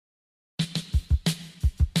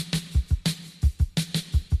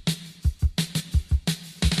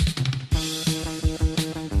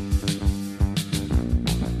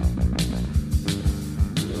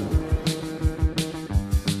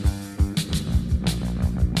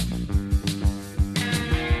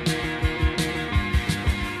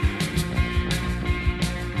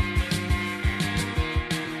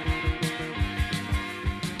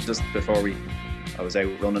just before I was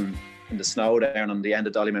out running in the snow down on the end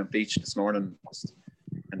of Dollymount Beach this morning,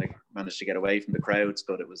 and I managed to get away from the crowds,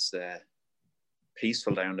 but it was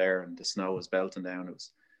peaceful down there, and the snow was belting down.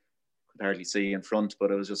 Could hardly see in front,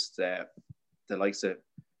 but it was just the likes of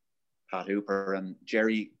Pat Hooper and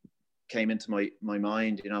Jerry came into my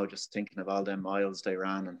mind, just thinking of all them miles they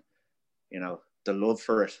ran, and the love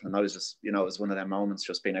for it. And I was just, it was one of them moments,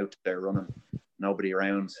 just being out there running, nobody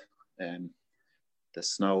around, and the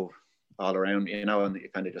snow all around, and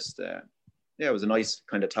it kind of just it was a nice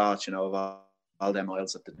kind of thought, of all them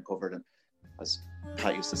miles that didn't cover. And as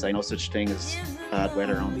Pat used to say, no such thing as bad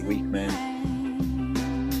weather, only weak men.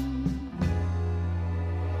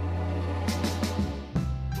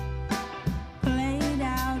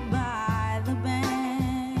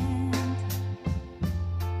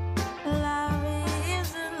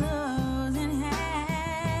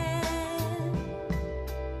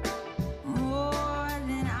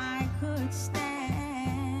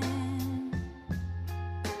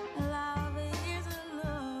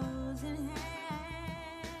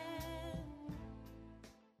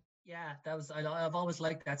 I've always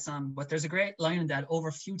liked that song, but there's a great line in that: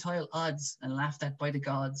 over futile odds and laughed at by the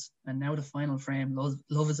gods, and now the final frame,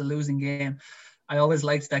 love is a losing game. I always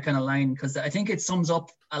liked that kind of line because I think it sums up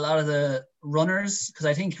a lot of the runners, because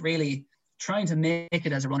I think really trying to make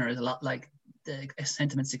it as a runner is a lot like the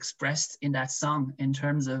sentiments expressed in that song, in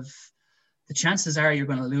terms of the chances are you're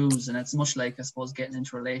going to lose. And it's much like, I suppose, getting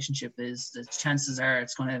into a relationship is the chances are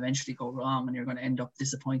it's going to eventually go wrong and you're going to end up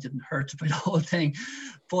disappointed and hurt by the whole thing.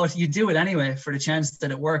 But you do it anyway for the chance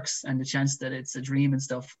that it works and the chance that it's a dream and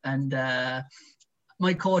stuff. And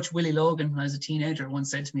my coach, Willie Logan, when I was a teenager,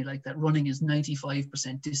 once said to me like that running is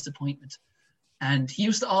 95% disappointment. And he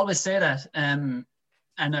used to always say that. And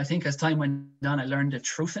I think as time went on, I learned the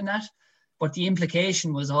truth in that. But the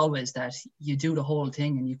implication was always that you do the whole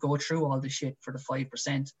thing and you go through all the shit for the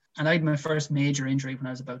 5%. And I had my first major injury when I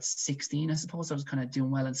was about 16, I suppose. I was kind of doing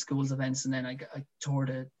well in schools events, and then I tore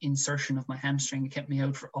the insertion of my hamstring. It kept me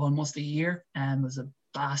out for almost a year, and it was a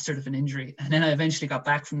bastard of an injury. And then I eventually got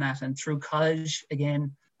back from that, and through college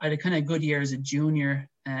again, I had a kind of good year as a junior.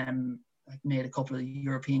 I made a couple of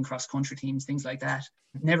European cross-country teams, things like that.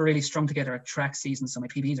 Never really strung together a track season, so my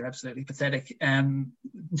PBs are absolutely pathetic in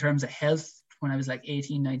terms of health when I was like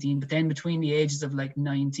 18, 19. But then between the ages of like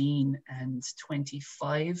 19 and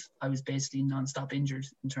 25, I was basically non-stop injured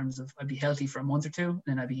in terms of I'd be healthy for a month or two, and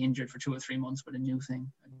then I'd be injured for 2 or 3 months with a new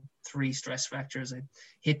thing. 3 stress fractures, I had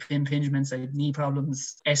hip impingements, I had knee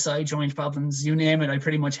problems, SI joint problems, you name it, I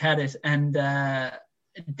pretty much had it. And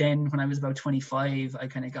then when I was about 25, I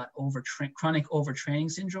kind of got chronic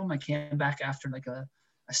overtraining syndrome. I came back after like a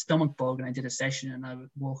stomach bug, and I did a session, and I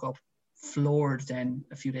woke up floored then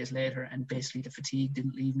a few days later, and basically the fatigue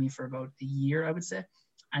didn't leave me for about a year, I would say.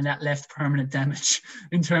 And that left permanent damage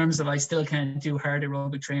in terms of I still can't do hard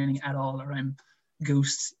aerobic training at all, or I'm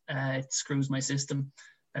goosed. It screws my system.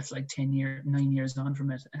 That's like 9 years on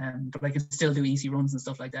from it. But I can still do easy runs and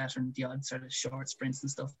stuff like that, and the odd sort of short sprints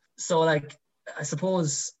and stuff. So like, I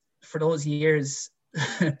suppose for those years,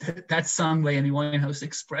 that song by Amy Winehouse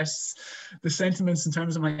expressed the sentiments in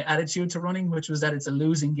terms of my attitude to running, which was that it's a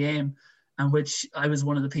losing game, and which I was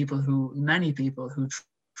one of the many people who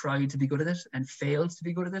tried to be good at it and failed to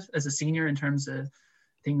be good at it as a senior, in terms of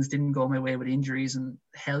things didn't go my way with injuries and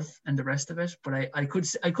health and the rest of it. But I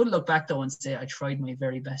could look back though and say I tried my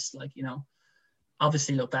very best. Like,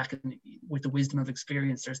 obviously look back and with the wisdom of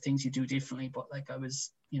experience, there's things you do differently. But like I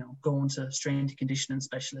was, going to strength and conditioning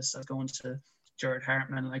specialists. I was going to Gerard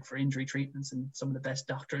Hartman, like for injury treatments, and some of the best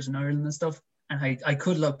doctors in Ireland and stuff. And I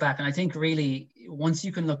could look back, and I think really once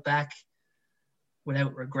you can look back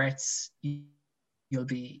without regrets, you'll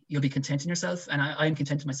be content in yourself. And I'm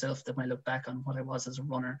content in myself that when I look back on what I was as a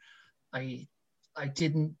runner,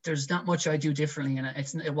 there's not much I do differently, and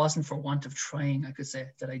it wasn't for want of trying. I could say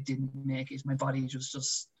that I didn't make it. My body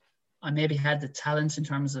just I maybe had the talent in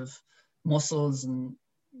terms of muscles and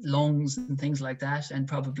lungs and things like that, and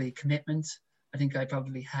probably commitment. I think I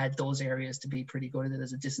probably had those areas to be pretty good at it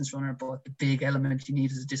as a distance runner, but the big element you need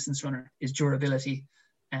as a distance runner is durability.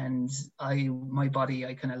 And my body,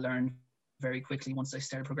 I kind of learned very quickly once I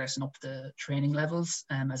started progressing up the training levels,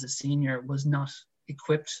 as a senior, was not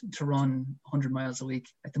equipped to run 100 miles a week.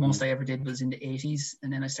 Like the most I ever did was in the 80s,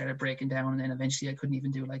 and then I started breaking down, and then eventually I couldn't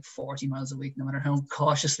even do like 40 miles a week, no matter how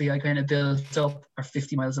cautiously I kind of built up, or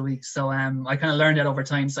 50 miles a week. So I kind of learned that over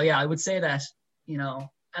time. So yeah, I would say that,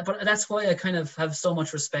 but that's why I kind of have so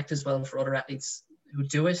much respect as well for other athletes who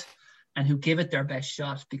do it and who give it their best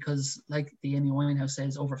shot, because like the Amy Winehouse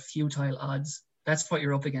says, over futile odds, that's what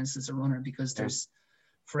you're up against as a runner, because there's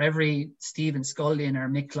for every Stephen Scullion or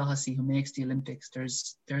Mick Clohessy who makes the Olympics,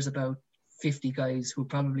 there's about 50 guys who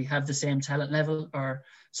probably have the same talent level, or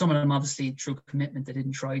some of them obviously through commitment they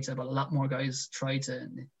didn't try to, but a lot more guys tried to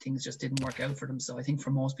and things just didn't work out for them. So I think for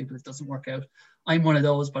most people it doesn't work out. I'm one of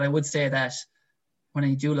those, but I would say that when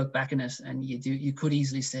you do look back in it, and you could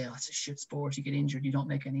easily say, oh, it's a shit sport, you get injured, you don't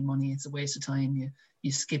make any money, it's a waste of time,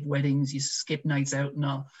 you skip weddings, you skip nights out and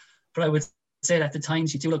all. But I would say that the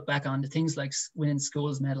times you do look back on, the things like winning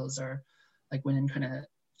schools medals, or like winning kind of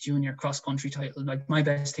junior cross-country title, like my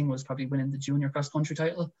best thing was probably winning the junior cross-country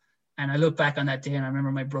title. And I look back on that day and I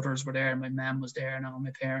remember my brothers were there and my mom was there and all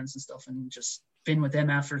my parents and stuff, and just been with them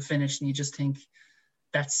after the finish, and you just think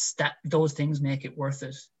those things make it worth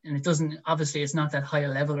it. And it doesn't, obviously it's not that high a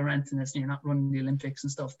level or anything, you're not running the Olympics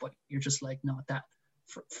and stuff, but you're just like, no, that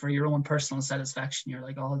for your own personal satisfaction, you're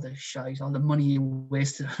like, all the shite, all the money you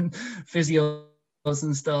wasted on physios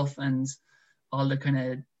and stuff, and all the kind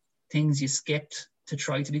of things you skipped to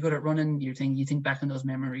try to be good at running, you think back on those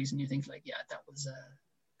memories and you think like, yeah,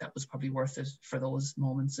 that was probably worth it for those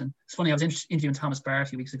moments. And it's funny, I was interviewing Thomas Barr a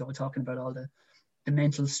few weeks ago talking about all the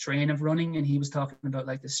mental strain of running, and he was talking about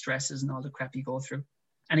like the stresses and all the crap you go through.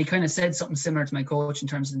 And he kind of said something similar to my coach in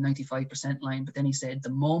terms of the 95% line, but then he said the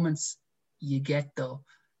moments you get though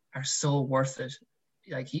are so worth it.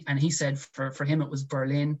 Like he said for him it was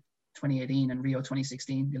Berlin 2018 and Rio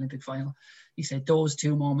 2016, the Olympic final. He said those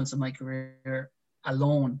two moments of my career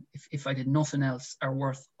alone, if I did nothing else, are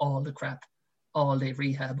worth all the crap, all the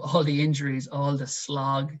rehab, all the injuries, all the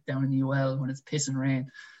slog down in the UL when it's piss and rain.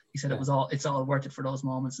 He said it's all worth it for those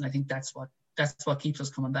moments. And I think that's what keeps us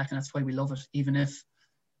coming back, and that's why we love it, even if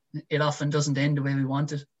it often doesn't end the way we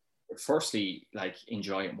want it. Firstly, like,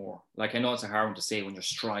 enjoy it more. Like, I know it's a hard one to say when you're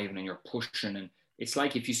striving and you're pushing, and it's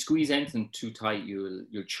like if you squeeze anything too tight, you'll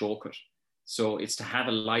choke it. So it's to have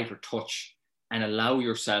a lighter touch and allow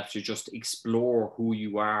yourself to just explore who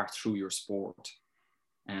you are through your sport,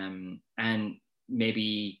 and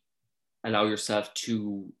maybe allow yourself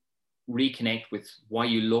to reconnect with why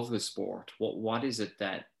you love the sport. What is it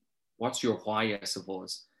what's your why, I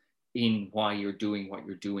suppose, in why you're doing what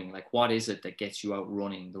you're doing? Like, what is it that gets you out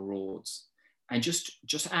running the roads? And just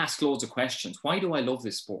ask loads of questions. Why do I love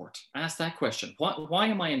this sport? Ask that question. Why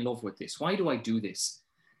am I in love with this? Why do I do this?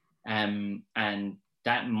 And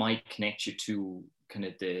that might connect you to kind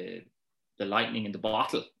of the lightning in the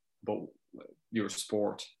bottle about your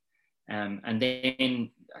sport. And then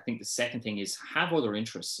I think the second thing is have other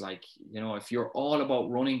interests. Like, if you're all about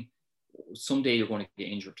running, someday you're going to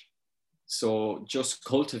get injured. So just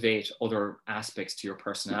cultivate other aspects to your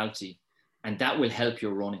personality, and that will help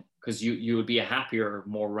your running, because you will be a happier,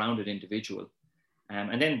 more rounded individual.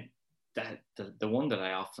 And then the one that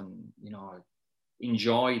I often,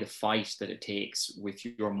 enjoy the fight that it takes with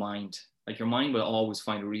your mind. Like, your mind will always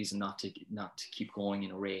find a reason not to keep going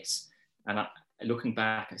in a race. And looking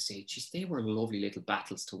back, I say, geez, they were lovely little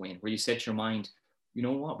battles to win, where you set your mind, you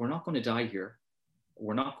know what, we're not going to die here.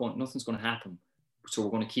 Nothing's going to happen. So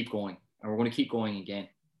we're going to keep going, and we're going to keep going again.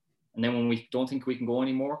 And then when we don't think we can go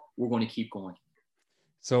anymore, we're going to keep going.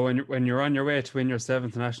 So when you're on your way to win your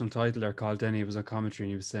 7th national title there, Carl Denny was on commentary,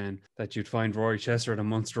 and he was saying that you'd find Rory Chester at a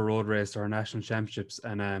Munster road race or national championships.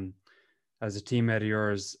 And as a teammate of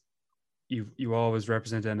yours, you always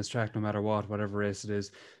represent Ennistrack no matter whatever race it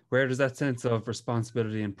is. Where does that sense of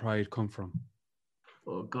responsibility and pride come from?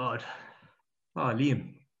 Oh, God. Oh,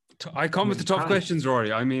 Liam. I come with the tough questions,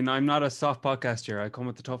 Rory. I mean, I'm not a soft podcast here. I come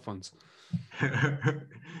with the tough ones.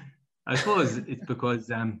 I suppose it's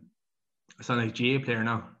because I sound like GA player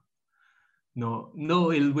now.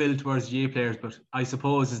 No ill will towards GA players, but I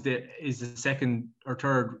suppose is the second or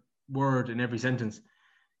third word in every sentence.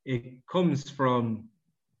 It comes from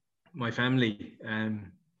my family.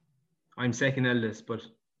 I'm second eldest, but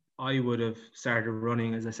I would have started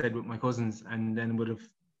running, as I said, with my cousins, and then would have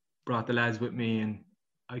brought the lads with me, and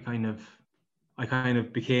I kind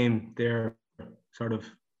of became their sort of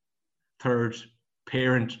third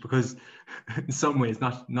parent, because in some ways,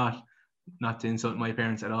 not to insult my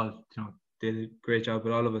parents at all, they did a great job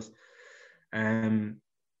with all of us.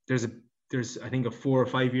 There's I think a 4 or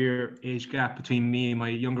 5 year age gap between me and my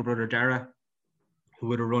younger brother Dara, who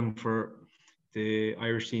would have run for the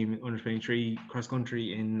Irish team under 23 cross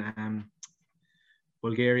country in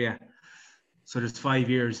Bulgaria. So there's 5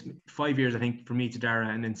 years I think for me to Dara,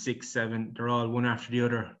 and then 6, 7, they're all one after the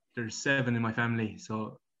other. There's 7 in my family,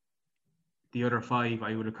 so the other 5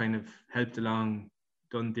 I would have kind of helped along,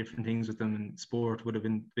 done different things with them, and sport would have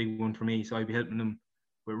been a big one for me. So I'd be helping them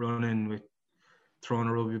with running, with throwing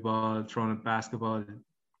a rugby ball, throwing a basketball,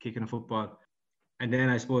 kicking a football. And then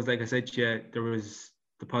I suppose, like I said, there was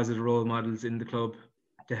the positive role models in the club.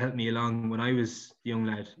 to help me along when I was the young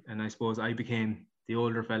lad, and I suppose I became the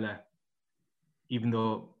older fella, even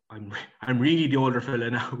though I'm really the older fella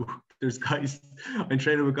now. There's guys, I'm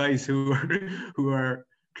training with guys who are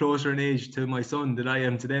closer in age to my son than I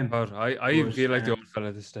am to them. But I feel like the old fella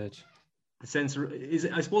at this stage. The sense is,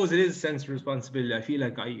 I suppose it is a sense of responsibility. I feel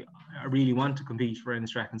like I really want to compete for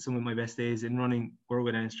Ennistrack, and some of my best days in running were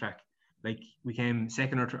with Ennistrack. Like we came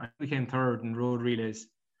third in road relays.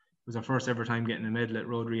 It was our first ever time getting a medal at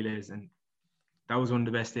road relays, and that was one of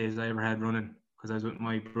the best days I ever had running, because I was with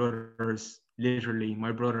my brothers, literally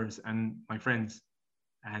my brothers and my friends.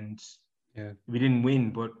 And we didn't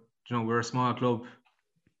win, but you know, we're a small club,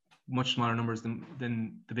 much smaller numbers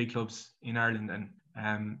than the big clubs in Ireland,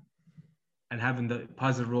 and having the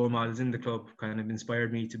positive role models in the club kind of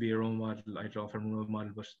inspired me to be a role model. I draw from a role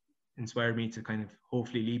model, but inspired me to kind of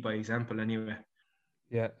hopefully lead by example anyway.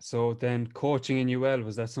 Yeah. So then coaching in UL,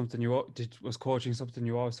 was that something was coaching something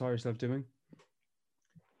you always saw yourself doing?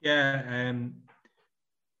 Yeah.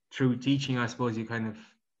 Through teaching, I suppose you kind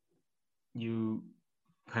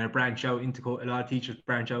of branch out into a lot of teachers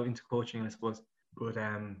branch out into coaching, I suppose. But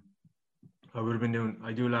I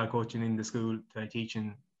do a lot of coaching in the school that I teach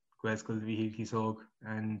in Gaelscoil Vihil,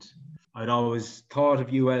 and I'd always thought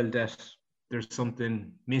of UL that there's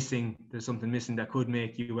something missing that could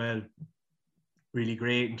make UL really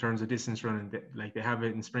great in terms of distance running. Like they have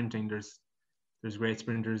it in sprinting. There's great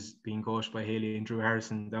sprinters being coached by Haley and Drew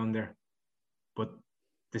Harrison down there, but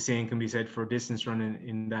the same can be said for distance running,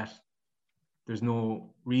 in that there's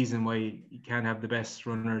no reason why you can't have the best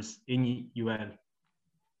runners in UL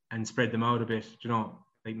and spread them out a bit. You know,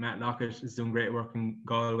 like Matt Lockett is doing great work in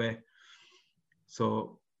Galway,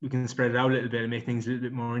 so we can spread it out a little bit and make things a little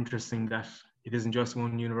bit more interesting, that it isn't just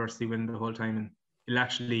one university winning the whole time. And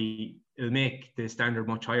it'll make the standard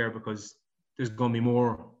much higher, because there's going to be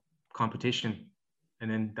more competition, and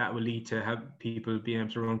then that will lead to have people being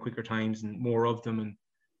able to run quicker times and more of them, and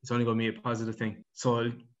it's only going to be a positive thing. So,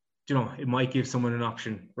 you know, it might give someone an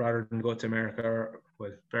option rather than go to America, or,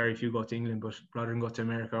 well, very few go to England, but rather than go to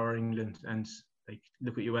America or England and like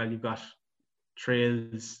look at UL, you've got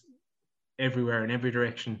trails everywhere in every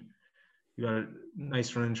direction. You got a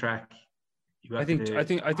nice running track. I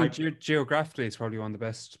think geographically it's probably one of the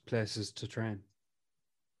best places to train.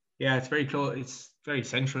 Yeah, it's very close. It's very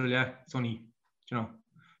central. Yeah, it's only, you know,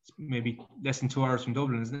 it's maybe less than 2 hours from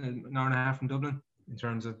Dublin, isn't it? An hour and a half from Dublin, in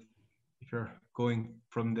terms of if you're going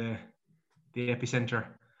from the epicenter.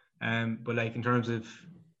 But like in terms of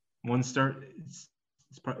Munster,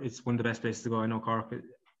 it's one of the best places to go. I know Cork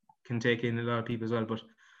can take in a lot of people as well, but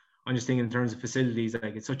I'm just thinking in terms of facilities,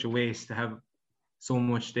 like it's such a waste to have so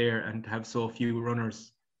much there and to have so few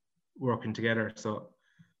runners working together. So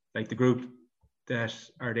like the group that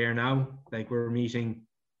are there now, like we're meeting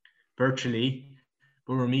virtually,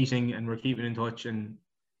 but we're meeting and we're keeping in touch, and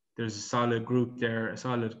there's a solid group there, a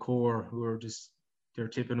solid core who are they're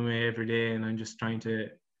tipping away every day, and I'm just trying to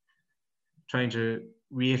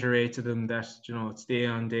reiterate to them that, you know, it's day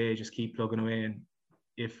on day, just keep plugging away, and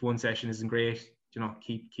if one session isn't great, you know,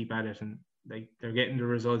 keep at it. And like they're getting the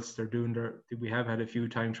results, we have had a few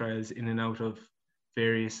time trials in and out of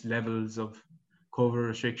various levels of COVID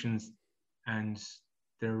restrictions, and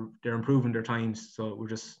they're improving their times. So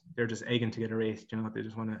they're just egging to get a race, you know.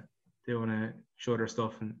 They want to show their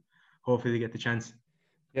stuff, and hopefully they get the chance.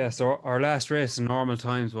 Yeah, so our last race in normal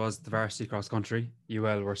times was the varsity cross country.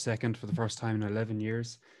 UL were second for the first time in 11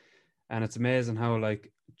 years. And it's amazing how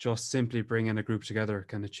like just simply bringing a group together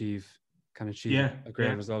can achieve a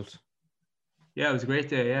great result. Yeah, it was a great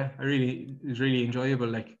day. Yeah, it was really enjoyable.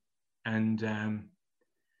 Like, and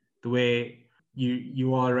the way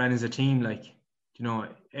you all ran as a team, like, you know,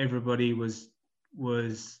 everybody was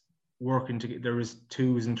working together. There was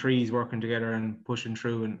 2s and 3s working together and pushing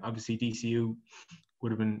through. And obviously DCU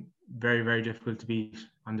would have been very, very difficult to beat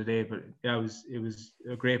on the day. But yeah, it was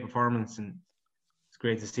a great performance, and it's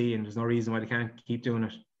great to see. And there's no reason why they can't keep doing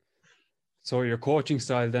it. So your coaching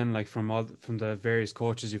style then, like from the various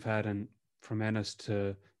coaches you've had, and from Ennis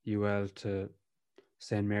to UL to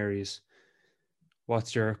St. Mary's,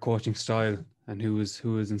 what's your coaching style, and who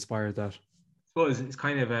has inspired that? I suppose it's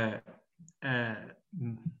kind of a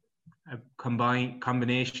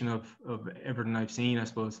combination of everything I've seen, I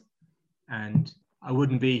suppose. And I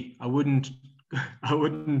wouldn't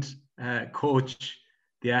coach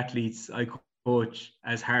the athletes I coach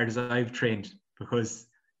as hard as I've trained, because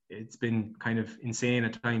it's been kind of insane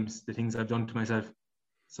at times, the things I've done to myself.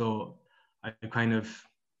 So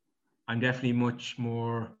I'm definitely much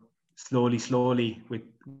more slowly with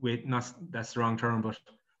not, that's the wrong term, but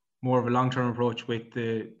more of a long-term approach with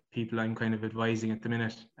the people I'm kind of advising at the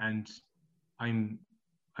minute. And I'm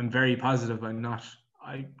I'm very positive. I'm not.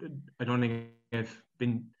 I don't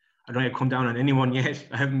think I've come down on anyone yet.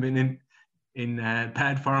 I haven't been in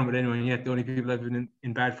bad form with anyone yet. The only people I've been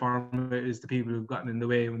in bad form with is the people who've gotten in the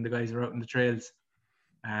way when the guys are out on the trails.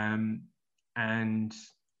 And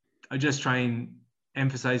I just try and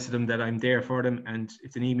emphasize to them that I'm there for them, and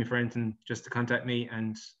if they need me for anything, just to contact me.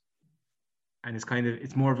 And it's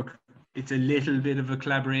a little bit of a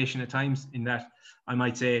collaboration at times, in that I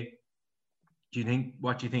might say,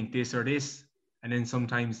 what do you think, this or this? And then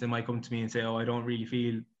sometimes they might come to me and say, oh, I don't really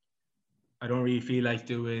feel like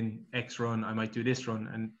doing X run. I might do this run.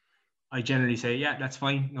 And I generally say, yeah, that's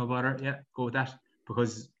fine, no bother. Yeah, go with that.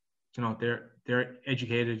 Because, they're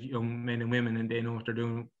educated young men and women, and they know what they're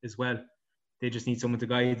doing as well. They just need someone to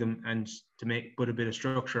guide them and to put a bit of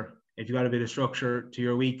structure. If you got a bit of structure to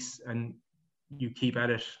your weeks and you keep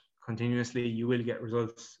at it continuously, you will get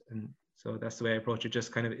results. And so that's the way I approach it.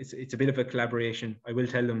 Just kind of, it's a bit of a collaboration. I will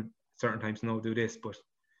tell them certain times, no, do this, but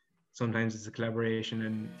sometimes it's a collaboration,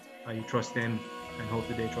 and I trust them and hope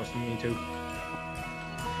that they trust me too.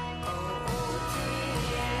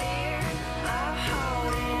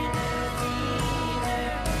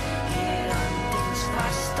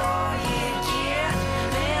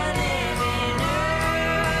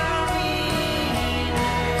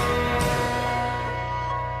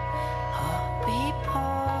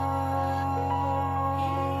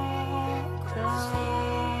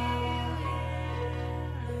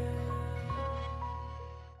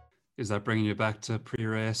 Is that bringing you back to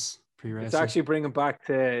pre-race? It's actually bringing back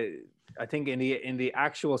to, I think in the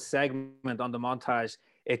actual segment on the montage,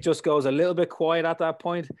 it just goes a little bit quiet at that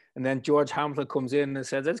point, and then George Hamilton comes in and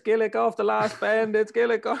says, "It's Gillick off the last bend. It's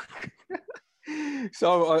Gillick off."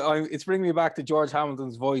 So it's bringing me back to George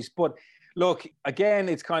Hamilton's voice. But look, again,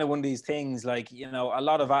 it's kind of one of these things, like, a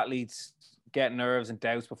lot of athletes get nerves and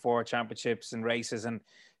doubts before championships and races, and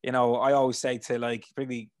I always say to, like,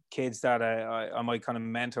 particularly kids that I might kind of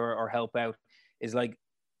mentor or help out, is like,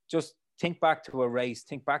 just think back to a race,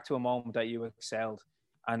 think back to a moment that you excelled,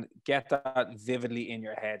 and get that vividly in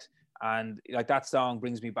your head. And like, that song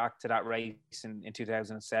brings me back to that race in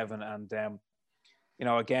 2007. And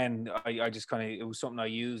again, I just kind of, it was something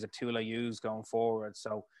a tool I used going forward.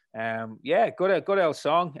 So good old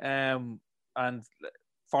song. And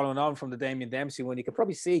following on from the Damien Dempsey one, you can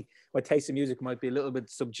probably see my taste in music might be a little bit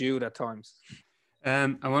subdued at times.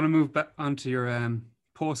 I want to move back onto your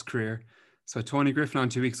post career. So Tony Griffin on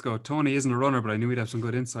 2 weeks ago. Tony isn't a runner, but I knew he'd have some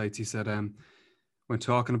good insights. He said, when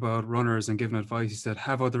talking about runners and giving advice, he said,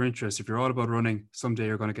 have other interests. If you're all about running, someday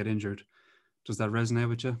you're going to get injured. Does that resonate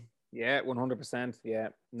with you? Yeah, 100%. Yeah,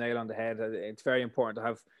 nail on the head. It's very important to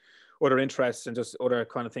have other interests and just other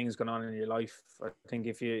kind of things going on in your life. I think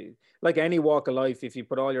if you, like any walk of life, if you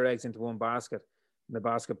put all your eggs into one basket and the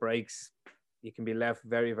basket breaks, you can be left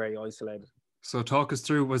very, very isolated. So talk us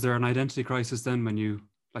through, was there an identity crisis then when you,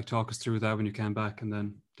 talk us through that when you came back and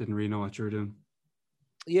then didn't really know what you were doing?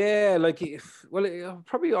 Yeah, it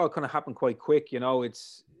probably all kind of happened quite quick.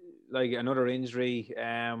 It's like another injury.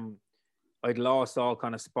 I'd lost all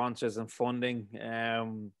kind of sponsors and funding.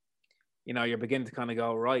 You're beginning to kind of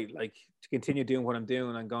go, right, like, to continue doing what I'm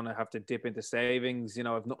doing, I'm going to have to dip into savings.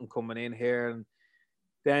 I've nothing coming in here. And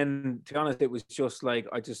then, to be honest, it was just like,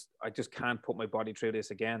 I just can't put my body through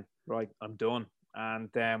this again. Right, I'm done. And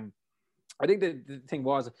I think the thing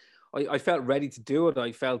was, I felt ready to do it.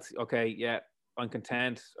 I felt, okay, yeah, I'm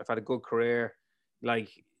content. I've had a good career. Like,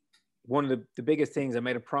 one of the biggest things, I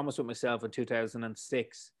made a promise with myself in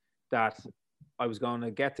 2006 that I was going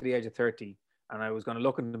to get to the age of 30 and I was going to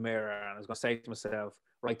look in the mirror and I was going to say to myself,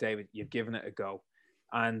 right, David, you've given it a go.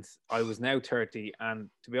 And I was now 30, and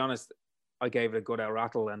to be honest, I gave it a good old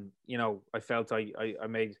rattle, and I felt I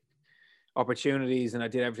made opportunities and I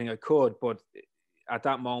did everything I could, but at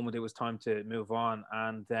that moment it was time to move on.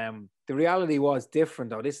 And the reality was different,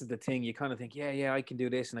 though. This is the thing, you kind of think, yeah, I can do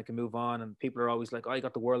this and I can move on, and people are always like, oh, you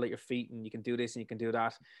got the world at your feet and you can do this and you can do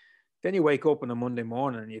that. Then you wake up on a Monday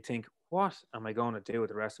morning and you think, what am I going to do with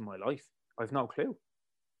the rest of my life? I've no clue.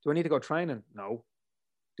 Do I need to go training? No.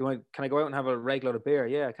 Can I go out and have a rake load of beer?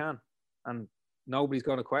 Yeah, I can. And nobody's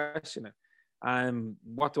going to question it.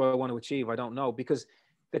 What do I want to achieve? I don't know. Because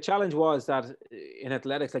the challenge was that in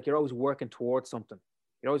athletics, like, you're always working towards something.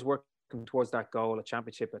 You're always working towards that goal, a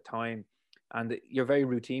championship, a time. And you're very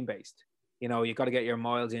routine based. You got to get your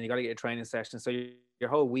miles in, you got to get your training sessions. So your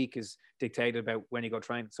whole week is dictated about when you go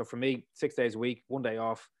train. So for me, 6 days a week, 1 day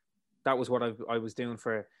off, that was what I was doing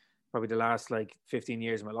for probably the last 15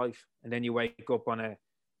 years of my life. And then you wake up on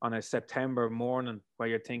a September morning where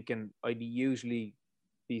you're thinking, I'd usually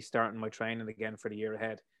be starting my training again for the year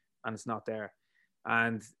ahead, and it's not there.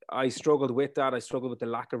 And I struggled with that. I struggled with the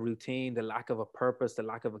lack of routine, the lack of a purpose, the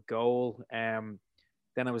lack of a goal.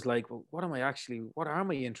 Then I was like, well, what are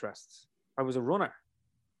my interests? I was a runner.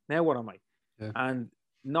 Now what am I? Yeah. And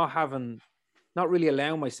not really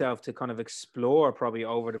allowing myself to kind of explore probably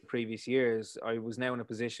over the previous years, I was now in a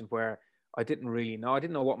position where I didn't really know. I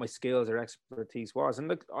didn't know what my skills or expertise was. And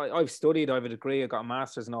look, I've studied, I have a degree, I got a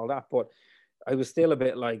master's and all that, but I was still a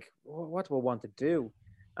bit like, well, what do I want to do?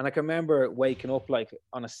 And I can remember waking up like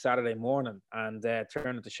on a Saturday morning and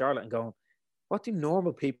turning to Charlotte and going, what do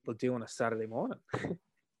normal people do on a Saturday morning?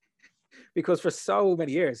 Because for so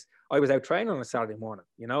many years, I was out training on a Saturday morning,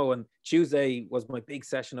 you know, and Tuesday was my big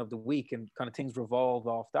session of the week and kind of things revolved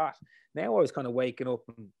off that. Now I was kind of waking up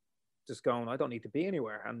and just going, I don't need to be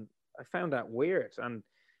anywhere. And I found that weird. And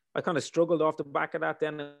I kind of struggled off the back of that.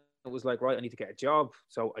 Then it was like, right, I need to get a job.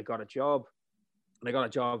 So I got a job, and I got a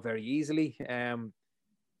job very easily. And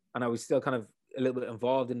I was still kind of a little bit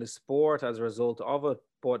involved in the sport as a result of it,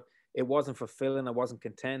 but it wasn't fulfilling. I wasn't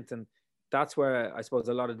content. And that's where I suppose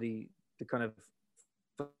a lot of the kind of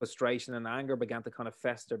frustration and anger began to kind of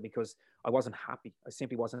fester, because I wasn't happy. I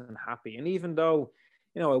simply wasn't happy. And even though,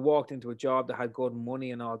 you know, I walked into a job that had good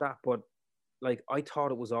money and all that, but like, I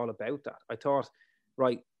thought it was all about that. I thought,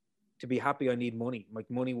 right, to be happy, I need money. Like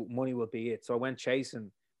money will be it. So I went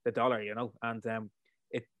chasing the dollar, you know, and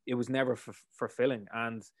it was never fulfilling.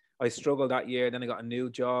 And I struggled that year. Then I got a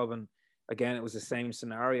new job, and again, it was the same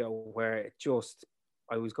scenario where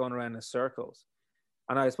I was going around in circles.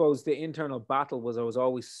 And I suppose the internal battle was I was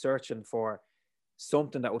always searching for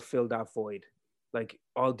something that would fill that void. Like,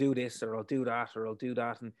 I'll do this, or I'll do that, or I'll do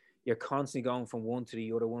that. And you're constantly going from one to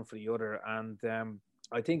the other, one for the other. And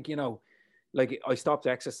I think, you know, like, I stopped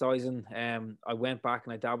exercising. I went back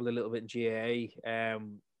and I dabbled a little bit in GAA.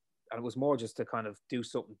 And it was more just to kind of do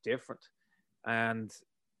something different. And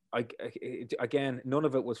again, none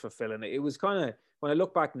of it was fulfilling. It was kind of, when I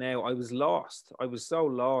look back now, I was lost. I was so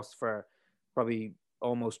lost for probably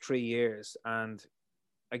almost 3 years. And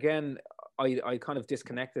again, I kind of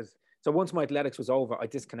disconnected. So once my athletics was over, I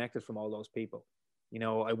disconnected from all those people. You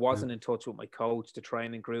know, I wasn't in touch with my coach, the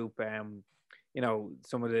training group, you know,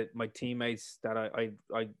 some of my teammates that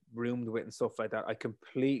I roomed with and stuff like that. I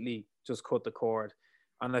completely just cut the cord.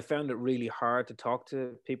 And I found it really hard to talk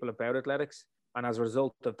to people about athletics. And as a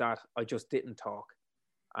result of that, I just didn't talk.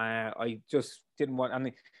 I just didn't want,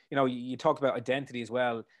 and you know, you talk about identity as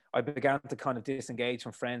well. I began to kind of disengage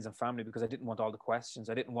from friends and family because I didn't want all the questions.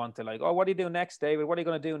 I didn't want to, like, oh, what do you do next, David? What are you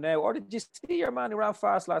going to do now? Or did you see your man who ran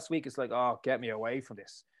fast last week? It's like, oh, get me away from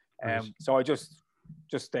this. So I just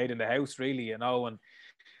stayed in the house, really, you know. And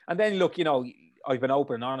then look, you know, I've been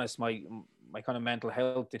open and honest. My kind of mental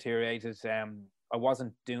health deteriorated. I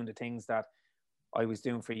wasn't doing the things that I was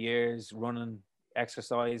doing for years, running,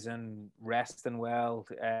 exercising, resting well,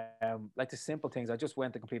 like the simple things. I just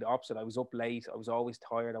went the complete opposite. I was up late. I was always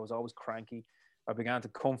tired. I was always cranky. I began to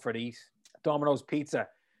comfort eat. Domino's Pizza.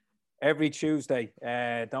 Every Tuesday,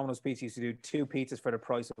 Domino's Pizza used to do 2 pizzas for the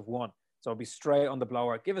price of 1. So I'd be straight on the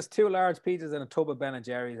blower. Give us 2 large pizzas and a tub of Ben &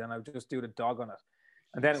 Jerry's, and I'd just do the dog on it.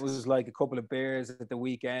 And then it was like a couple of beers at the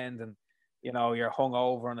weekend, and you know, you're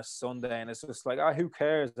hungover on a Sunday, and it's just like, oh, who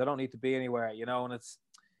cares? I don't need to be anywhere, you know. And it's,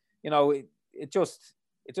 you know, it just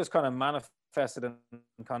kind of manifested and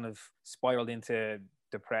kind of spiraled into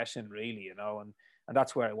depression, really, you know. And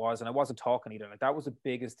that's where I was. And I wasn't talking either. Like, that was the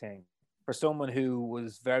biggest thing for someone who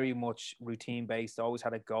was very much routine based, always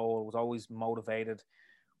had a goal, was always motivated,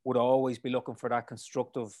 would always be looking for that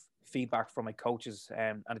constructive feedback from my coaches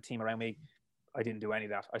and the team around me. I didn't do any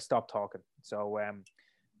of that. I stopped talking. So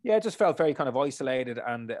yeah, it just felt very kind of isolated,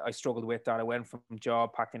 and I struggled with that. I went from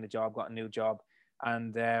job, packed in the job, got a new job,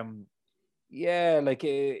 and yeah, like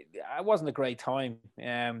it wasn't a great time.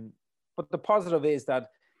 But the positive is that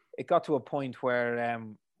it got to a point where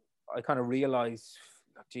I kind of realized,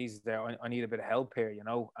 Jesus, I need a bit of help here, you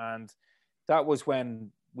know. And that was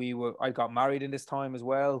when I got married in this time as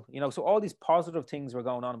well, you know. So all these positive things were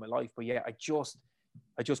going on in my life, but yeah, I just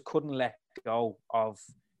couldn't let go of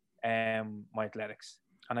my athletics.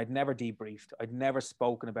 And I'd never debriefed. I'd never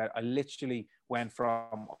spoken about it. I literally went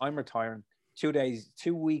from, I'm retiring,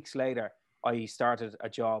 2 weeks later, I started a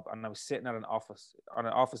job, and I was sitting at on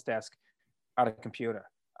an office desk at a computer.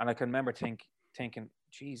 And I can remember thinking,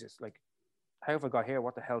 Jesus, like, how have I got here?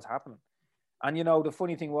 What the hell's happening? And, you know, the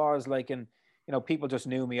funny thing was, like, you know, people just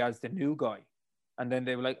knew me as the new guy. And then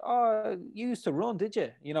they were like, oh, you used to run, did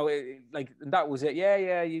you? You know, and that was it.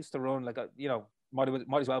 Yeah, I used to run. Like, you know, might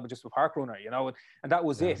as well be just a park runner, you know. And that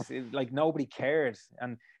was it. Like, nobody cared.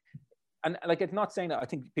 And like, it's not saying that I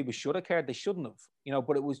think people should have cared. They shouldn't have, you know,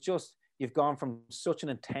 but it was just, you've gone from such an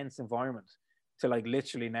intense environment to like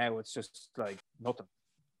literally now it's just like nothing.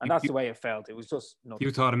 And that's the way it felt. It was just nothing.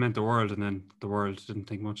 You thought it meant the world, and then the world didn't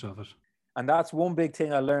think much of it. And that's one big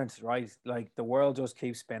thing I learned, right? Like the world just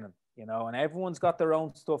keeps spinning, you know, and everyone's got their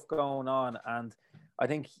own stuff going on. And I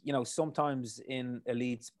think, you know, sometimes in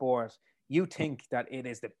elite sport, you think that it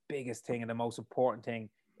is the biggest thing and the most important thing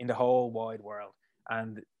in the whole wide world.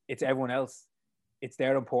 And it's everyone else. It's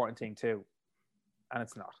their important thing too. And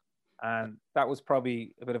it's not. And that was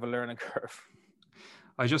probably a bit of a learning curve.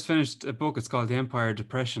 I just finished a book. It's called The Empire of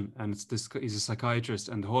Depression, and he's a psychiatrist,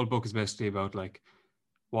 and the whole book is basically about like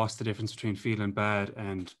what's the difference between feeling bad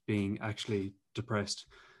and being actually depressed.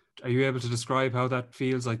 Are you able to describe how that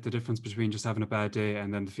feels, like the difference between just having a bad day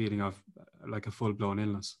and then the feeling of like a full-blown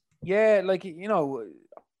illness? Yeah, like, you know,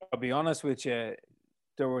 I'll be honest with you,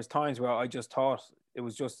 there was times where I just thought it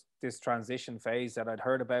was just this transition phase that I'd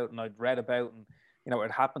heard about and I'd read about, and you know,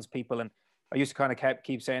 it happens to people. And I used to kind of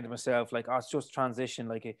keep saying to myself, like, oh, it's just transition,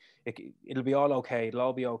 like it'll be all okay, it'll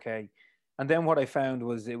all be okay. And then what I found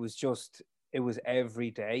was it was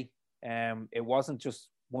every day. It wasn't just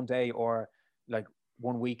one day or like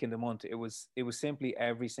 1 week in the month. It was simply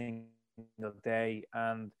every single day.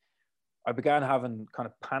 And I began having kind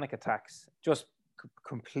of panic attacks, just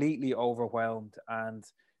completely overwhelmed and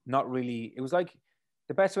not really. It was like,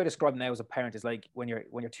 the best way to describe it now as a parent is like when your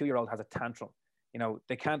 2-year-old has a tantrum. You know,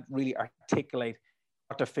 they can't really articulate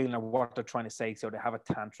what they're feeling or what they're trying to say, so they have a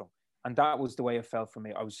tantrum. And that was the way it felt for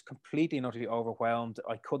me. I was completely and utterly overwhelmed.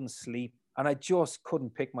 I couldn't sleep, and I just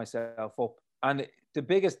couldn't pick myself up. And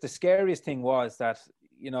the scariest thing was that,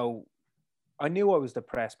 you know, I knew I was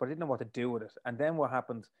depressed, but I didn't know what to do with it. And then what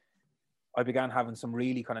happened, I began having some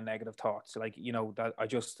really kind of negative thoughts, like, you know, that I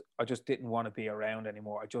just didn't want to be around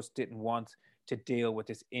anymore. I just didn't want to deal with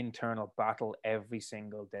this internal battle every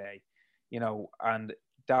single day, you know. And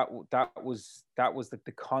that was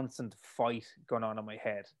the constant fight going on in my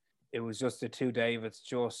head. It was just the two Davids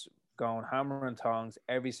just going hammer and tongs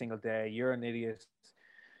every single day. You're an idiot.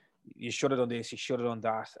 You should have done this. You should have done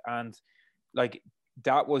that. And like,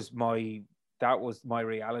 that was my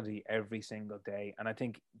reality every single day. And I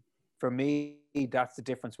think for me, that's the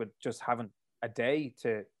difference with just having a day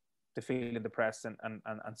to feeling depressed and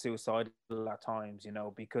suicidal at times, you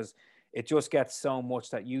know, because it just gets so much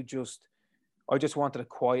that I just wanted to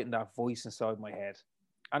quieten that voice inside my head.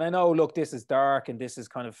 And I know, look, this is dark and this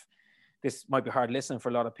might be hard listening for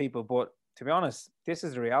a lot of people, but to be honest, this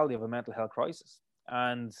is the reality of a mental health crisis.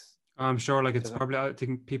 And I'm sure, like, it's probably, I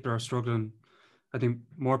think people are struggling. I think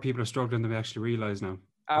more people are struggling than we actually realize now.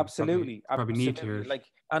 Absolutely. Probably need to hear it. Like,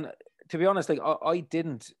 and to be honest, like,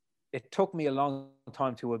 it took me a long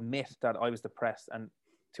time to admit that I was depressed and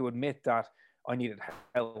to admit that I needed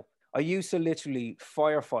help. I used to literally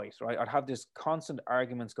firefight, right? I'd have this constant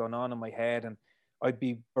arguments going on in my head, and I'd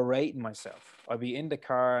be berating myself. I'd be in the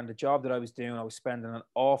car, and the job that I was doing, I was spending an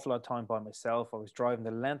awful lot of time by myself. I was driving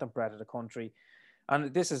the length and breadth of the country.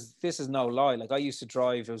 And this is no lie. Like, I used to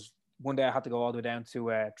drive, one day I had to go all the way down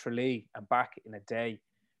to Tralee and back in a day.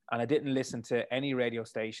 And I didn't listen to any radio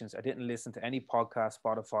stations. I didn't listen to any podcast,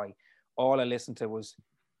 Spotify. All I listened to was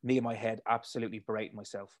me in my head absolutely berating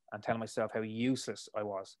myself and telling myself how useless I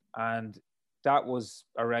was. And that was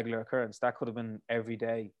a regular occurrence. That could have been every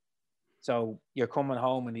day. So you're coming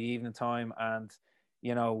home in the evening time, and,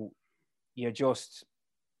 you know, you just,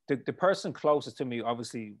 the person closest to me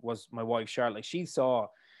obviously was my wife, Charlotte. Like, she saw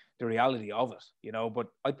the reality of it, you know, but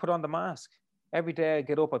I put on the mask. Every day I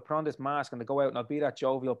get up, I put on this mask, and I go out and I'll be that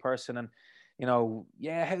jovial person and, you know,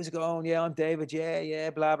 yeah, how's it going? Yeah, I'm David.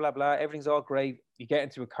 Yeah, blah, blah, blah. Everything's all great. You get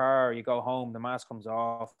into a car, you go home, the mask comes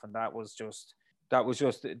off, and that was just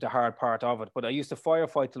the hard part of it. But I used to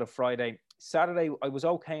firefight till a Friday. Saturday, I was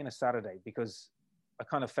okay on a Saturday because I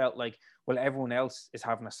kind of felt like, well, everyone else is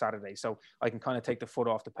having a Saturday, so I can kind of take the foot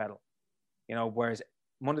off the pedal, you know, whereas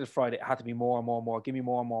Monday to Friday, it had to be more and more and more. Give me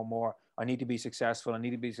more and more and more. I need to be successful.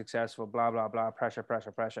 Blah, blah, blah. Pressure.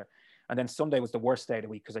 And then Sunday was the worst day of the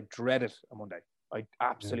week because I dreaded a Monday. I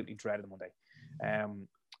absolutely dreaded a Monday.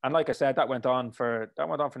 And like I said, that went on for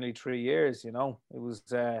nearly 3 years, you know. It was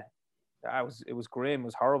grim. It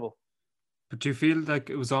was horrible. But do you feel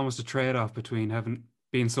like it was almost a trade-off between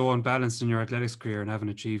being so unbalanced in your athletics career and having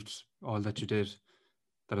achieved all that you did,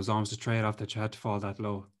 that it was almost a trade-off that you had to fall that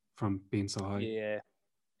low from being so high? Yeah.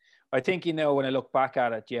 I think, you know, when I look back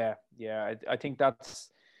at it, yeah. I think that's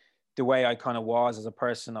the way I kind of was as a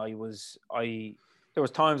person. There was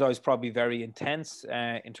times I was probably very intense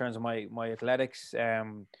in terms of my athletics. I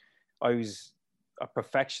was a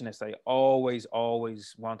perfectionist. I always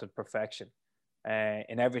wanted perfection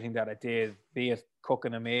in everything that I did, be it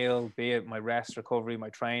cooking a meal, be it my rest, recovery, my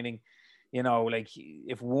training. You know, like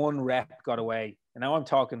if one rep got away, and now I'm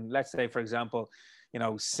talking, let's say, for example, you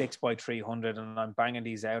know, 6x300, and I'm banging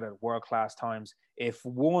these out at world-class times. If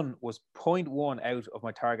one was 0.1 out of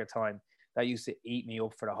my target time, that used to eat me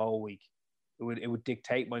up for the whole week. It would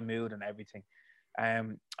dictate my mood and everything.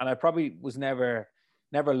 And I probably was never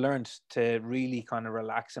learned to really kind of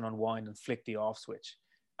relax and unwind and flick the off switch.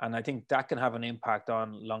 And I think that can have an impact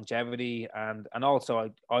on longevity and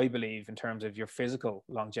also I believe in terms of your physical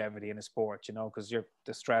longevity in a sport, you know, because you're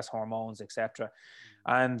the stress hormones, etc.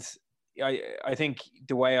 And I think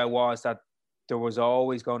the way I was, that there was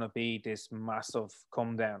always going to be this massive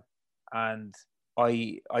come down, and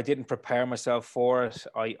I didn't prepare myself for it.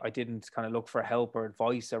 I didn't kind of look for help or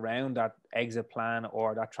advice around that exit plan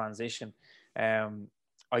or that transition.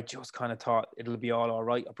 I just kind of thought it'll be all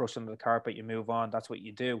right. I brush under the carpet, you move on. That's what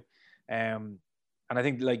you do. And I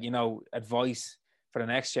think, like, you know, advice for the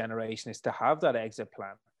next generation is to have that exit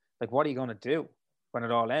plan. Like, what are you going to do when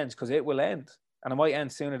it all ends? Because it will end, and it might end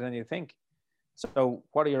sooner than you think. So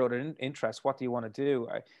what are your other interests? What do you want to do?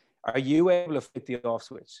 Are you able to flick the off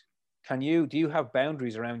switch? Do you have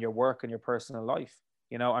boundaries around your work and your personal life?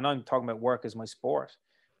 You know, and I'm talking about work as my sport.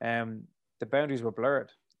 The boundaries were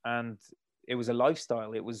blurred, and it was a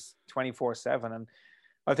lifestyle. It was 24/7. And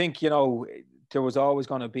I think, you know, there was always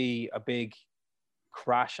going to be a big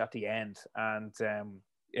crash at the end. And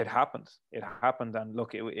it happened. And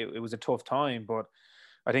look, it was a tough time, but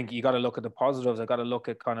I think you got to look at the positives. I got to look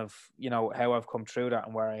at kind of, you know, how I've come through that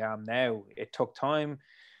and where I am now. It took time.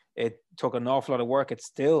 It took an awful lot of work. It's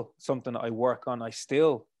still something that I work on. I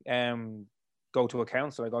still go to a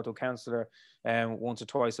counselor. I go to a counselor once or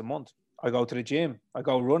twice a month. I go to the gym. I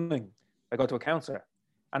go running. I go to a counselor.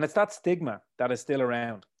 And it's that stigma that is still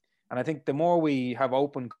around. And I think the more we have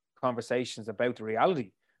open conversations about the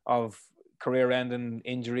reality of career-ending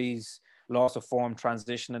injuries, loss of form,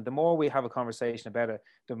 transition, and the more we have a conversation about it,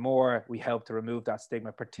 the more we help to remove that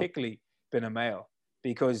stigma, particularly being a male,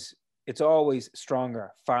 because it's always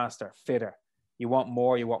stronger, faster, fitter. You want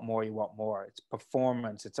more, you want more, you want more. It's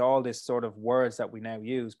performance. It's all this sort of words that we now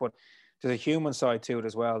use, but there's a human side to it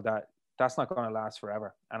as well that's not going to last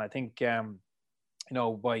forever. And I think, you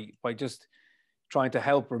know, by just trying to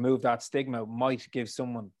help remove that stigma might give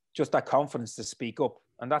someone just that confidence to speak up.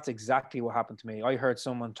 And that's exactly what happened to me. I heard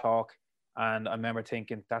someone talk and I remember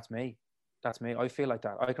thinking, that's me. I feel like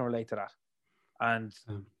that. I can relate to that. And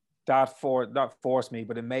that forced me,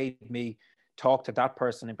 but it made me talk to that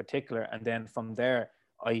person in particular. And then from there,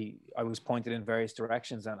 I was pointed in various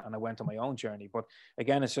directions and I went on my own journey. But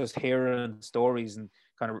again, it's just hearing stories and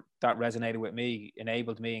kind of that resonated with me,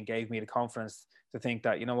 enabled me and gave me the confidence to think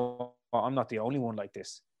that, you know, I'm not the only one like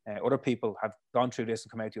this. Other people have gone through this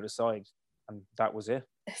and come out the other side. And that was it.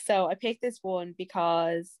 So I picked this one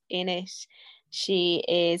because in it, she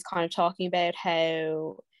is kind of talking about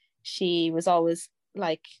how she was always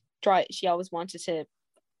like, she always wanted to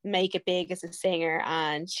make it big as a singer,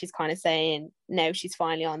 and she's kind of saying now she's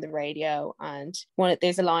finally on the radio. And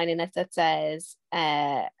there's a line in it that says,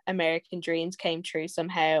 American dreams came true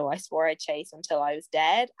somehow. I swore I'd chase until I was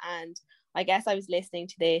dead. And I guess I was listening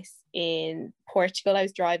to this in Portugal. I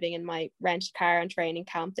was driving in my rented car on training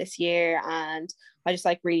camp this year, and I just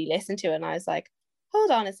like really listened to it, and I was like, hold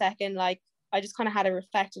on a second. Like, I just kind of had a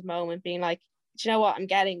reflective moment being like, do you know what, I'm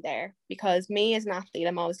getting there. Because me as an athlete,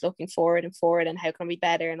 I'm always looking forward and how can I be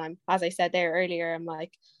better. And I'm, as I said there earlier, I'm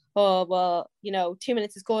like, oh, well, you know, 2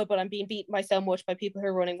 minutes is good, but I'm being beaten by so much by people who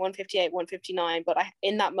are running 1:58, 1:59. But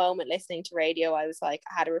in that moment, listening to radio, I was like,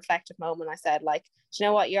 I had a reflective moment. I said, like, do you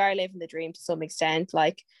know what, you are living the dream to some extent.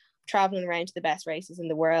 Like, traveling around to the best races in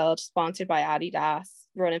the world, sponsored by Adidas,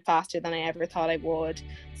 running faster than I ever thought I would.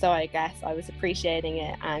 So I guess I was appreciating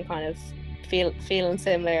it and kind of feeling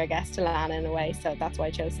similar, I guess, to Lana in a way. So that's why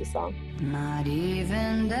I chose this song. Not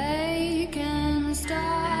even they can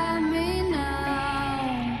stop me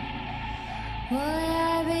now. Will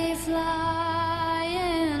I be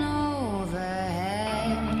flying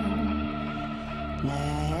overhead? The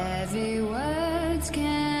heavy words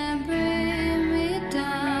can't bring me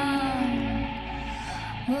down.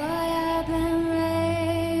 Will I been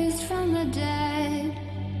raised from the dead?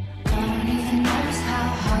 I don't even notice how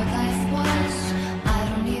hard life was. I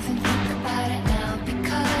don't even think about it now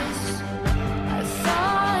because I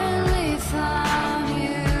finally found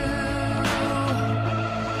you.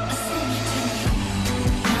 Send it to me.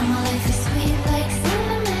 Now my life is sweet like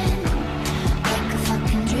cinnamon, like a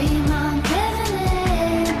fucking dream I'm living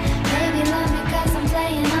in. Baby, love me 'cause I'm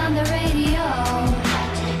playing on the radio.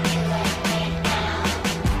 I'll take you like right now.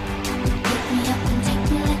 Pick me up and take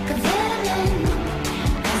me like a vitamin,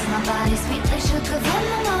 'cause my body's sweet like sugar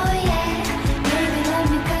venom, oh yeah. Baby, love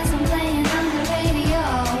me 'cause I'm playing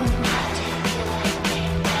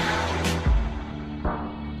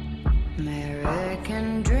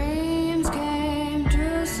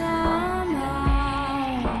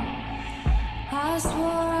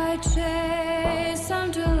swore I'd chase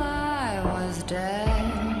until I was dead.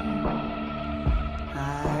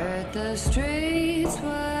 I heard the streets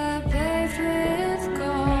were paved with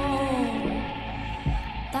gold.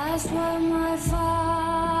 That's what my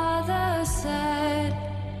father said.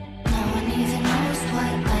 No one even knows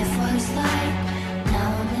what life was like. Now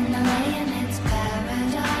I'm in LA and it's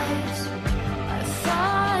paradise. I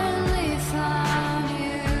finally found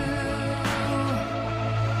you.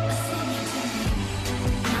 Sing it to me.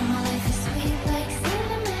 Now my life is sweet like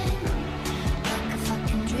cinnamon, like a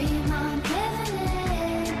fucking dream I'm living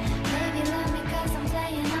in. Baby, love me 'cause I'm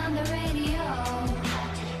playing on the radio. I'll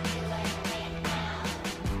take you like rain now.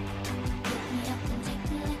 Pick me up and take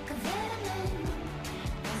me like a vitamin.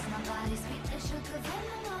 'Cause my body's sweet as sugar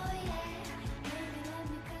venom, oh yeah. Baby, love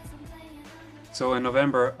me 'cause I'm playing on the So in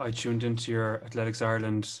November, I tuned into your Athletics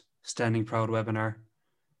Ireland Standing Proud webinar.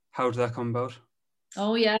 How did that come about?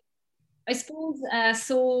 Oh yeah, I suppose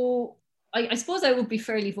so. I suppose I would be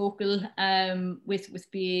fairly vocal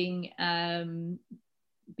with being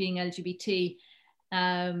LGBT,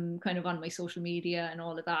 kind of on my social media and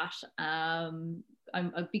all of that.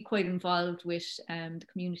 I'd be quite involved with the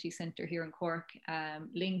community centre here in Cork,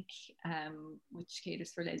 Link, which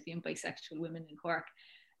caters for lesbian, bisexual women in Cork.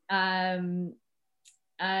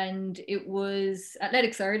 And it was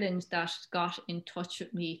Athletics Ireland that got in touch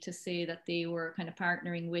with me to say that they were kind of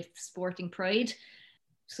partnering with Sporting Pride.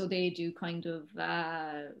 So they do kind of,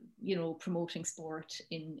 promoting sport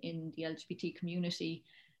in the LGBT community.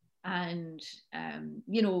 And,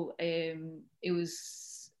 it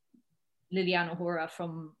was Liliana O'Hora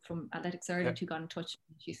from Athletics Ireland who got in touch.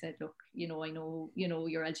 She said, look, I know,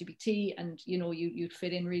 you're LGBT and, you'd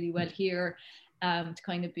fit in really well here. To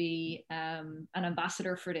kind of be an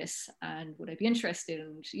ambassador for this, and would I be interested?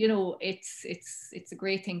 And it's a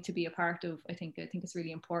great thing to be a part of. I think it's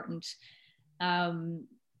really important.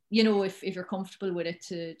 If you're comfortable with it,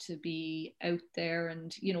 to be out there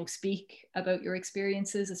and speak about your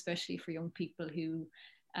experiences, especially for young people who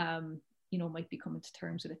might be coming to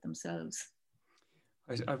terms with it themselves.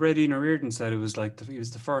 I read Ina Reardon said it was like he was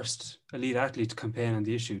the first elite athlete to campaign on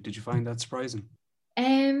the issue. Did you find that surprising?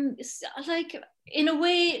 Like in a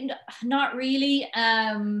way, not really.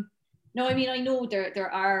 No, I mean, I know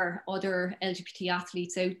there are other LGBT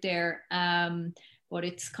athletes out there, but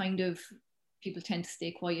it's kind of, people tend to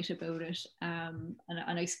stay quiet about it. And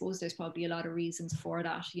I suppose there's probably a lot of reasons for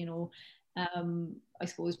that, I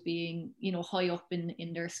suppose being, high up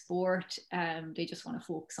in their sport, they just want to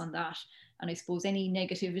focus on that. And I suppose any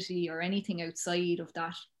negativity or anything outside of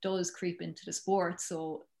that does creep into the sport.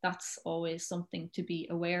 So that's always something to be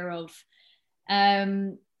aware of.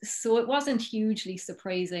 So it wasn't hugely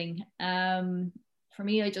surprising. For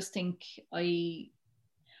me, I just think I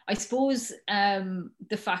suppose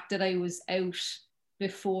the fact that I was out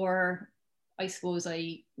before, I suppose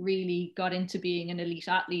I really got into being an elite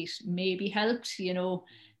athlete maybe helped,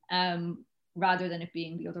 rather than it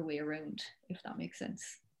being the other way around, if that makes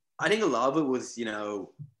sense. I think a lot of it was,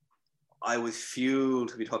 I was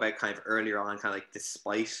fueled, we talked about kind of earlier on, kind of like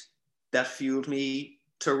despite that fueled me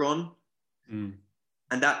to run. Mm.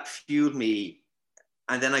 And that fueled me.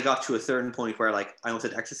 And then I got to a certain point where like I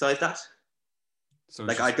wanted to exercise that. So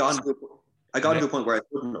like I got to a point where I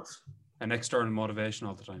couldn't have. An external motivation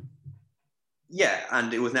all the time. Yeah,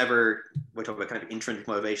 and it was never, we talk about kind of intrinsic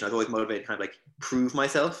motivation. I was always motivated to kind of like prove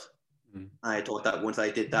myself. Mm. I thought that once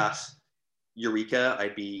I did that, eureka,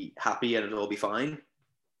 I'd be happy and it'll all be fine.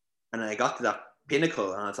 And then I got to that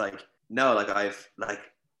pinnacle and I was like, no, like I've like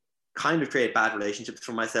kind of created bad relationships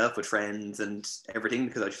for myself with friends and everything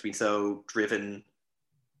because I've just been so driven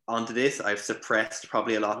onto this. I've suppressed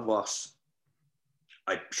probably a lot of what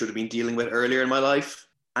I should have been dealing with earlier in my life.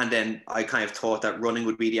 And then I kind of thought that running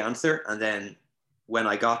would be the answer. And then when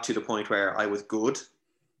I got to the point where I was good,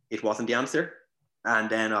 it wasn't the answer. And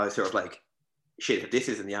then I was sort of like, shit, if this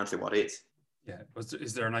isn't the answer, what is? Yeah.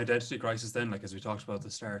 Is there an identity crisis then? Like, as we talked about at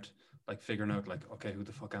the start, like figuring out like, okay, who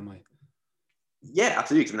the fuck am I? Yeah,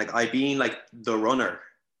 absolutely. I mean, like I've been like the runner.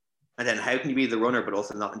 And then how can you be the runner, but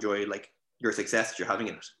also not enjoy like your success that you're having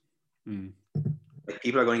in it? Mm. Like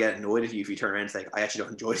people are going to get annoyed at you if you turn around and say, I actually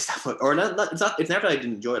don't enjoy this that much. Or it's never that I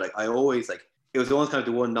didn't enjoy it. Like I always like, it was always kind of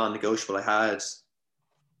the one non-negotiable I had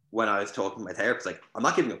when I was talking to my therapist, like, I'm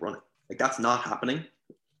not giving up running. Like that's not happening.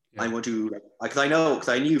 Yeah. I'm going to, because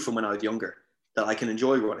I knew from when I was younger that I can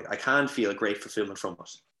enjoy running. I can feel great fulfillment from it.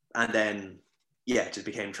 And then, yeah, it just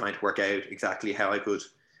became trying to work out exactly how I could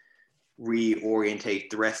reorientate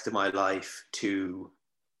the rest of my life to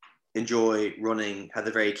enjoy running has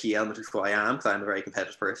a very key element of who I am, because I'm a very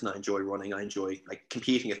competitive person. I enjoy running. I enjoy like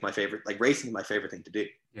competing is my favorite, like racing is my favorite thing to do.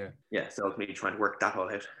 Yeah. So it's me trying to work that all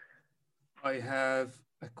out. I have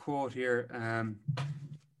a quote here. A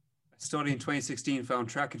study in 2016 found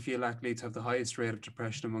track and field athletes have the highest rate of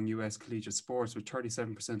depression among US collegiate sports, with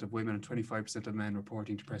 37% of women and 25% of men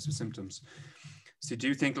reporting depressive symptoms. So do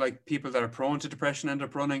you think like people that are prone to depression end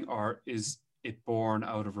up running, or is it born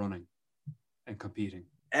out of running and competing?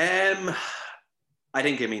 I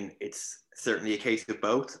think, it's certainly a case of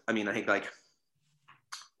both. I think like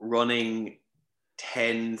running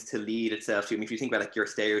tends to lead itself to, if you think about like your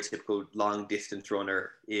stereotypical long distance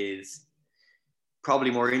runner is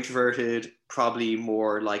probably more introverted, probably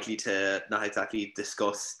more likely to not exactly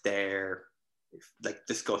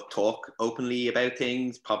talk openly about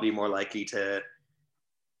things, probably more likely to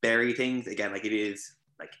bury things. Again, like it is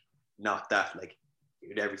like not that like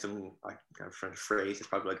some I kind of trying to phrase it's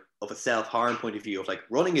probably like of a self-harm point of view of like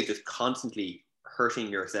running is just constantly hurting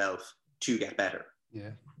yourself to get better.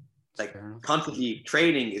 Yeah. Like constantly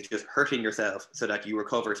training is just hurting yourself so that you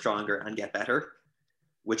recover stronger and get better,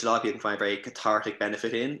 which a lot of people can find very cathartic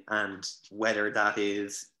benefit in. And whether that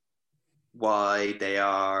is why they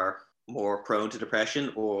are more prone to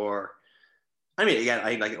depression, or again,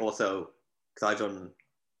 I like also because I've done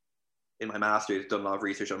in my master's done a lot of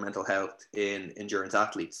research on mental health in endurance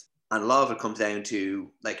athletes, and a lot of it comes down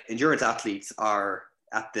to like endurance athletes are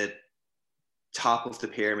at the top of the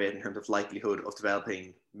pyramid in terms of likelihood of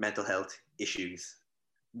developing mental health issues,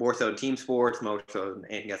 more so in team sports, more so than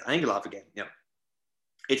anything else. I think a lot of it,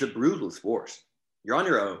 it's a brutal sport. You're on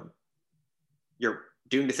your own. You're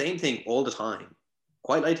doing the same thing all the time.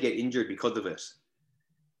 Quite likely to get injured because of it.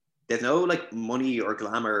 There's no like money or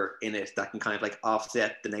glamour in it that can kind of like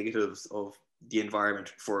offset the negatives of the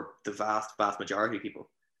environment for the vast majority of people.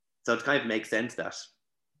 So it kind of makes sense that,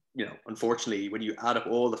 unfortunately, when you add up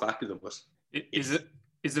all the factors of it, is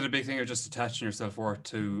it a big thing of just attaching your self-worth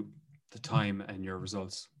to the time and your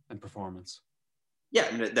results and performance? Yeah,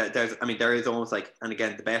 there is almost like, and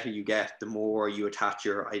again, the better you get, the more you attach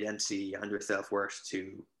your identity and your self-worth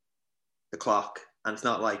to the clock. And it's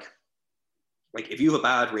not like if you have a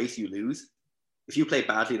bad race, you lose. If you play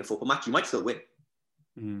badly in a football match, you might still win.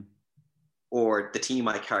 Mm-hmm. Or the team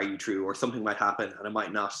might carry you through, or something might happen and it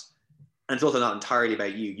might not. And it's also not entirely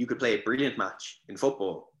about you. You could play a brilliant match in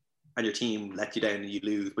football and your team let you down and you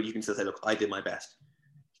lose, but you can still say, look, I did my best.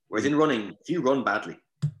 Whereas in running, if you run badly,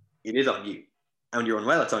 it is on you. And when you run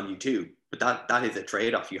well, it's on you too. But that is a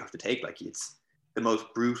trade-off you have to take. Like, it's the most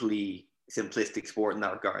brutally simplistic sport in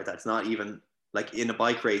that regard. That's not even like in a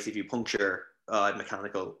bike race, if you puncture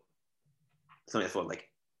mechanical, something like that, like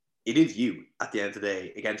it is you at the end of the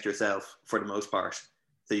day against yourself for the most part.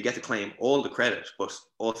 So you get to claim all the credit, but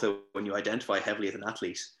also when you identify heavily as an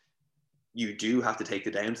athlete, you do have to take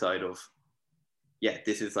the downside of,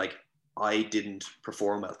 this is like, I didn't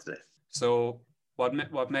perform well today. So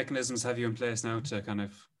what mechanisms have you in place now to kind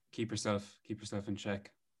of keep yourself in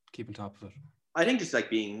check, keep on top of it? I think just like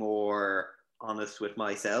being more honest with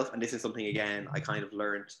myself. And this is something, again, I kind of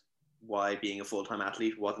learned why being a full-time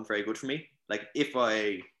athlete wasn't very good for me. Like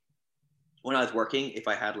when I was working, if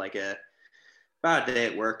I had like a bad day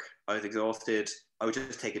at work, I was exhausted, I would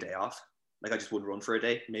just take a day off. Like I just wouldn't run for a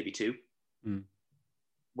day, maybe two. Mm.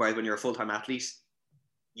 Whereas when you're a full-time athlete,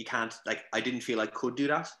 you can't, like, I didn't feel I could do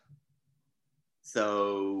that.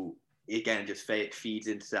 So again, just feeds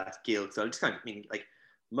into that guilt. So I just kind of like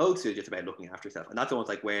most of it just about looking after yourself. And that's almost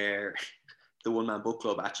like where the One Man Book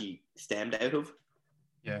Club actually stemmed out of.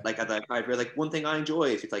 Yeah. Like as I've read, like one thing I enjoy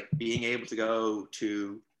is just like being able to go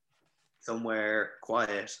to somewhere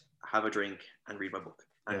quiet, have a drink and read my book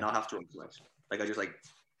and not have to run to it. Like I just like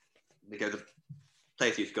there's a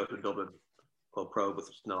place I used to go to in Dublin called Probe, which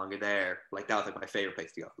is no longer there. Like that was like my favorite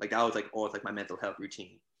place to go. Like that was like always like my mental health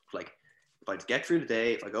routine. Like if I just get through the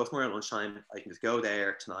day, if I go somewhere at lunchtime, I can just go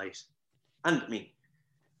there tonight. And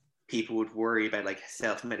people would worry about like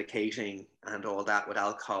self-medicating and all that with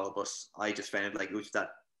alcohol, but I just found like it was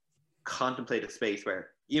that contemplative space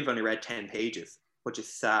where even if I only read 10 pages, but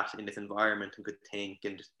just sat in this environment and could think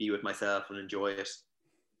and just be with myself and enjoy it.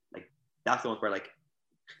 Like that's the one where like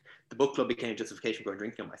the book club became justification for going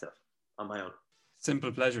drinking on myself, on my own.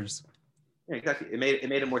 Simple pleasures. Yeah, exactly. It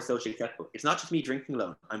made it more socially acceptable. It's not just me drinking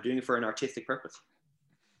alone. I'm doing it for an artistic purpose.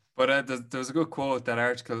 But there was a good quote, that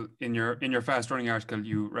article in your fast running article.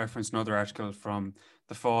 You referenced another article from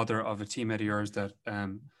the father of a teammate of yours that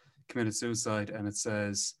committed suicide, and it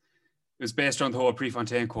says it was based on the whole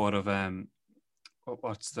Prefontaine quote of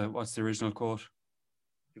what's the original quote?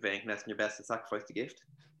 You've anything less than your best and sacrifice the gift.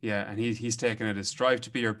 Yeah, and he's taken it as strive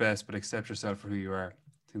to be your best, but accept yourself for who you are.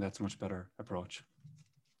 I think that's a much better approach.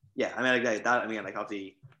 Yeah, I mean, like that. I mean, like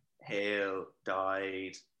obviously, Hale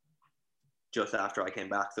died just after I came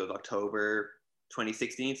back, so it was October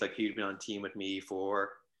 2016. So like he'd been on team with me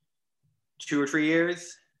for 2 or 3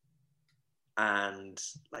 years, and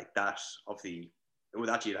like that, obviously, it was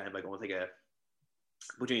actually like almost like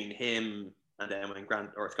between him and then when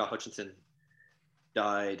Scott Hutchinson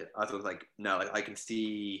died, I was like, no, like I can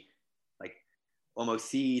see, like almost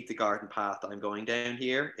see the garden path that I'm going down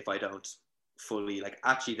here if I don't fully like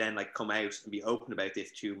actually then like come out and be open about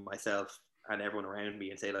this to myself and everyone around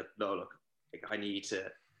me and say like, no, look, like I need to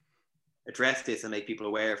address this and make people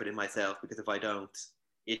aware of it in myself, because if I don't,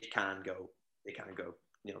 it can go,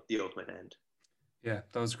 you know, the ultimate end. Yeah,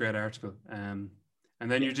 that was a great article. And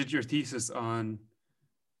then you did your thesis on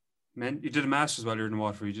you did a master's while you were in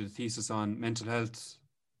Waterford. You did a thesis on mental health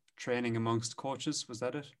training amongst coaches. Was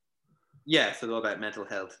that it? Yeah, so all about mental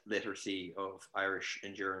health literacy of Irish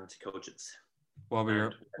endurance coaches. What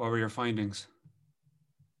were your findings?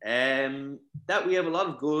 That we have a lot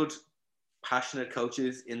of good, passionate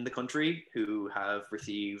coaches in the country who have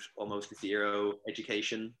received almost zero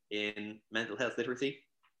education in mental health literacy.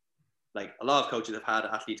 Like a lot of coaches have had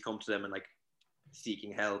athletes come to them and like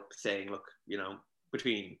seeking help, saying, look, you know,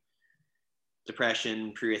 between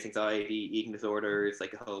depression, pre-race anxiety, eating disorders,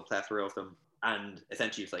 like a whole plethora of them. And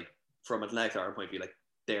essentially it's like, from an Athletics Ireland point of view, like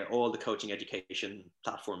all the coaching education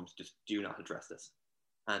platforms just do not address this.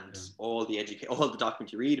 And all the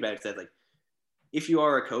documents you read about it says like, if you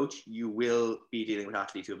are a coach, you will be dealing with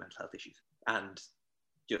athletes who have mental health issues. And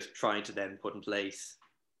just trying to then put in place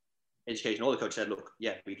education. All the coaches said, look,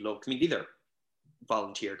 yeah, we'd love, I mean, these are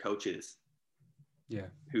volunteer coaches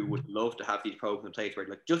who would love to have these programs in place where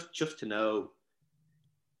like just to know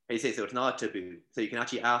how you say, so it's not taboo. So you can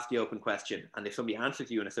actually ask the open question, and if somebody answers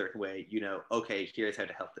you in a certain way, you know, okay, here's how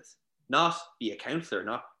to help this. Not be a counselor,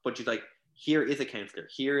 but just like, here is a counselor,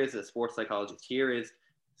 here is a sports psychologist, here is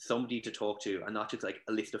somebody to talk to, and not just like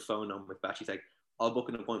a list of phone numbers, but actually like, I'll book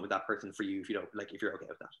an appointment with that person for you if you don't, like, if you're okay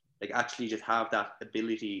with that. Like actually just have that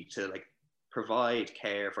ability to like provide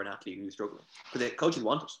care for an athlete who's struggling. Because coaches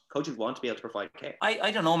want it. Coaches want to be able to provide care.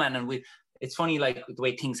 I don't know, man. And it's funny, like the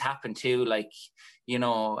way things happen too, like, you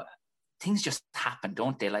know, things just happen,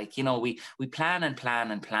 don't they? Like, you know, we plan and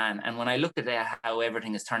plan and plan. And when I look at how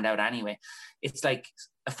everything has turned out anyway, it's like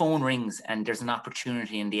a phone rings and there's an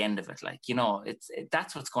opportunity in the end of it. Like, you know,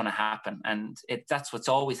 that's what's going to happen. And that's what's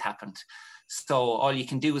always happened. So all you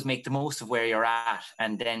can do is make the most of where you're at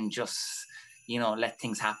and then just, you know, let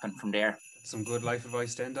things happen from there. Some good life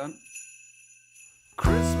advice to end on.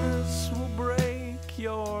 Christmas will break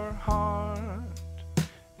your heart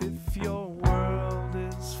if your world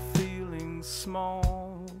is feeling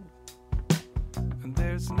small and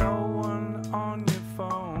there's no one on your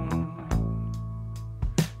phone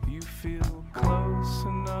you feel close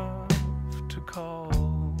enough to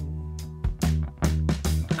call.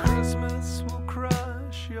 Christmas will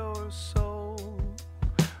crush your soul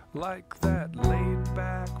like that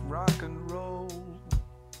laid-back rock and roll,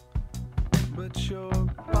 but your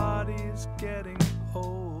body's getting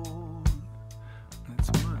old and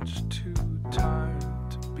it's much too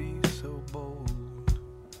tired to be so bold.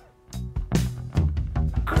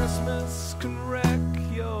 Christmas can wreck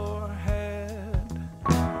your head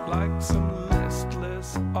like some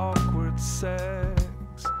listless, awkward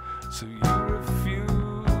sex, so you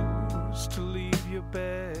refuse to leave your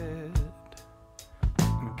bed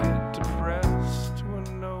and get depressed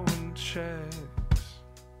when no one checks.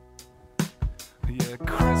 Yeah,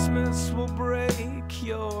 Christmas will break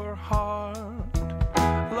your heart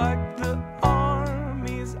like the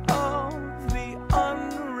armies of the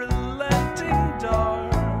unrelenting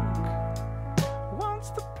dark. Once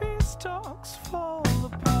the peace talks fall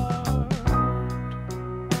apart,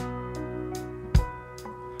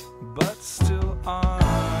 but still I'm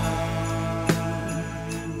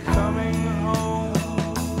coming home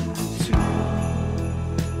to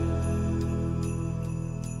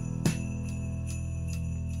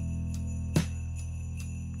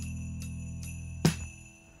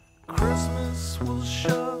Christmas will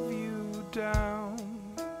shove you down,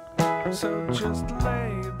 so just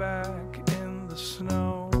lay back in the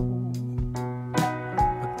snow.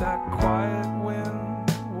 But that quiet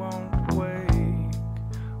wind won't wake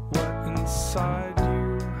what inside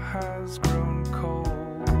you has grown cold.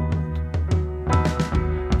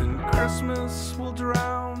 And Christmas will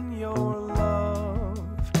drown your love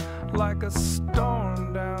like a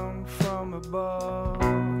storm down from above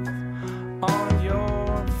on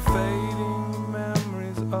your fading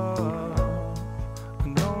memories of a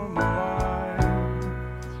normal life.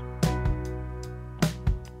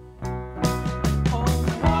 Oh,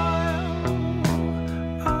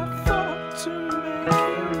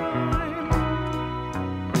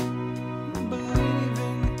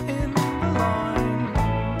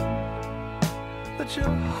 your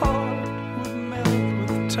heart would melt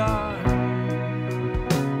with time.